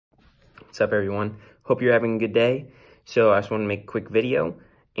What's up, everyone? Hope you're having a good day. So I just want to make a quick video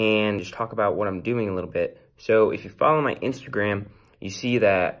and just talk about what I'm doing a little bit. So if you follow my Instagram, you see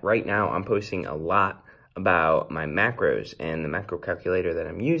that right now I'm posting a lot about my macros and the macro calculator that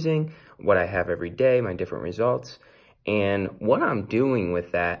I'm using, what I have every day, my different results. And what I'm doing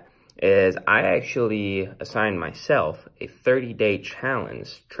with that is I actually assigned myself a 30-day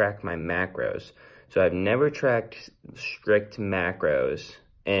challenge to track my macros. So I've never tracked strict macros,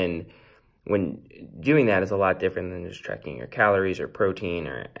 and when doing that is a lot different than just tracking your calories or protein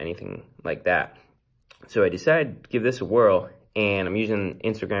or anything like that. So I decided to give this a whirl, and I'm using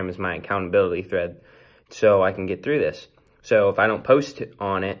Instagram as my accountability thread so I can get through this. So if I don't post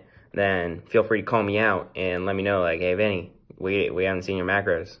on it, then feel free to call me out and let me know, like, hey, Vinny, we haven't seen your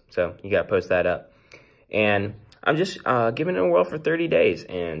macros, so you got to post that up. And I'm just giving it a whirl for 30 days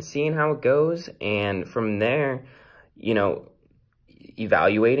and seeing how it goes. And from there,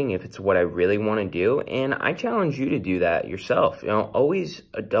 evaluating if it's what I really want to do. And I challenge you to do that yourself. Always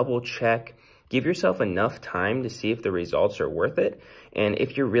a double check. Give yourself enough time to see if the results are worth it. And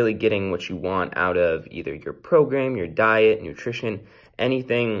if you're really getting what you want out of either your program, your diet, nutrition,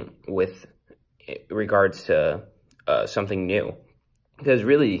 anything with regards to something new. Because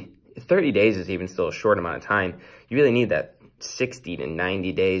really, 30 days is even still a short amount of time. You really need that 60 to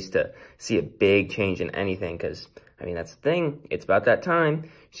 90 days to see a big change in anything. Because, that's the thing. It's about that time.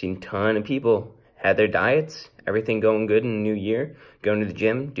 You've seen a ton of people had their diets, everything going good in the new year, going to the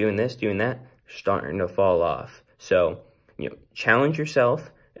gym, doing this, doing that, starting to fall off. So, challenge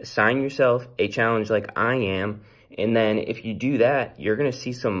yourself, assign yourself a challenge like I am. And then if you do that, you're going to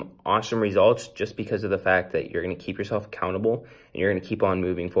see some awesome results just because of the fact that you're going to keep yourself accountable and you're going to keep on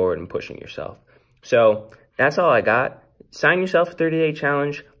moving forward and pushing yourself. So that's all I got. Sign yourself a 30-day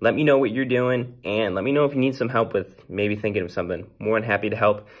challenge. Let me know what you're doing, and let me know if you need some help with maybe thinking of something. More than happy to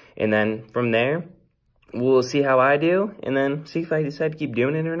help. And then from there, we'll see how I do and then see if I decide to keep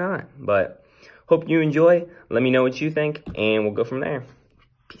doing it or not. But hope you enjoy. Let me know what you think, and we'll go from there.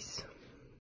 Peace.